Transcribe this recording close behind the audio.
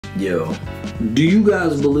Yo. Do you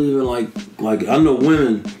guys believe in like I know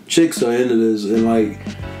women, chicks are into this, and like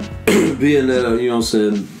being that you know what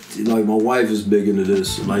I'm saying, like my wife is big into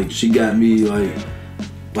this. Like she got me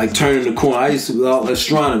like turning the corner. I used to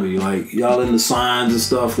astronomy, like y'all into signs and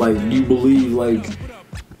stuff. Like you believe like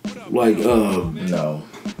no.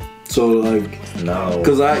 So like no,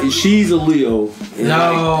 cause she's a Leo.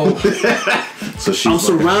 No. So she's I'm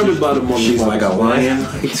surrounded by the motherfuckers. She's like a lion.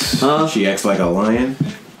 Huh? She acts like a lion.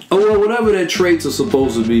 Oh well, whatever their traits are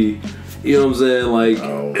supposed to be. You know what I'm saying? Like,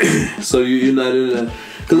 so you're not in that.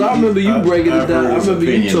 Because I remember you breaking it down. I remember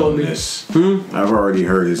you told me. I've already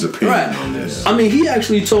heard his opinion on this. I mean, he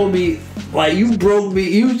actually told me, like, you broke me.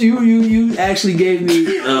 You actually gave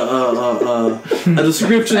me a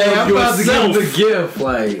description of yourself. I'm about to give the gift.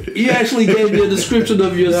 Like, you actually gave me a description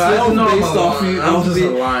of yourself based off you. I'm just a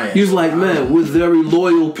lion. He was like, man, we're very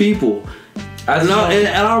loyal people. And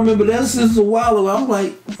I remember that since a while ago. I'm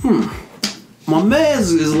like, my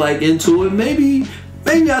man's is like into it. Maybe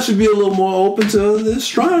I should be a little more open to the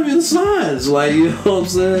astronomy and science. Like, you know what I'm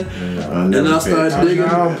saying? And I started digging.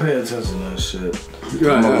 I don't pay attention to that shit.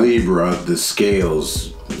 I'm a Libra, the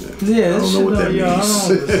scales. Yeah, I don't know what that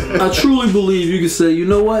means. I truly believe you can say, you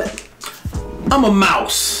know what? I'm a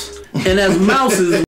mouse. And as mouses...